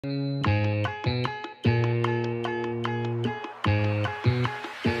What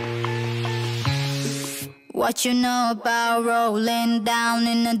you know about rolling down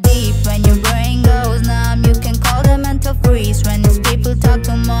in the deep? When your brain goes numb, you can call the mental freeze. When these people talk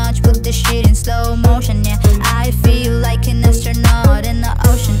too much, put the shit in slow motion. Yeah, I feel like an astronaut in the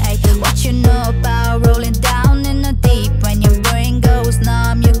ocean. Ay, what you know about rolling down in the deep? When your brain goes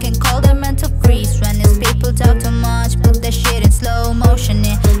numb, you can call the mental freeze. When these people talk too much, put the shit in slow motion.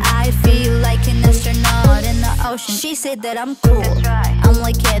 Yeah, I feel like an astronaut in the ocean. She said that I'm cool. That's right. I'm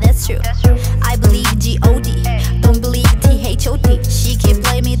like, yeah, that's true. I believe G-O-D, don't believe T-H-O-T. She keep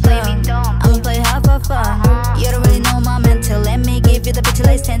play me dumb, I'ma play her for fun. You don't really know my mental, let me give you the picture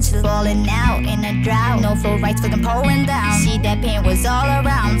like stencil. Falling out in a drought, no flow rights fucking pouring down. See that pain was all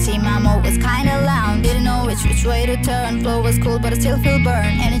around, see my mode was kinda loud. Didn't know which way to turn, flow was cool but I still feel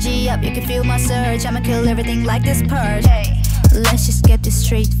burned. Energy up, you can feel my surge, I'ma kill everything like this purge. Let's just get this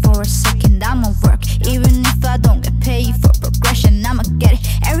straight for a second, I'ma work. Even if I don't get paid for progression, I'ma get it.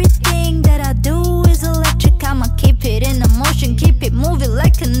 Everything that I do is electric, I'ma keep it in motion, keep it moving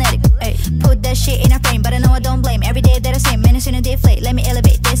like kinetic. Ay, put that shit in a frame, but I know I don't blame. Every day that I say, minutes in a deflate, let me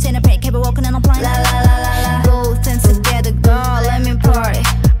elevate.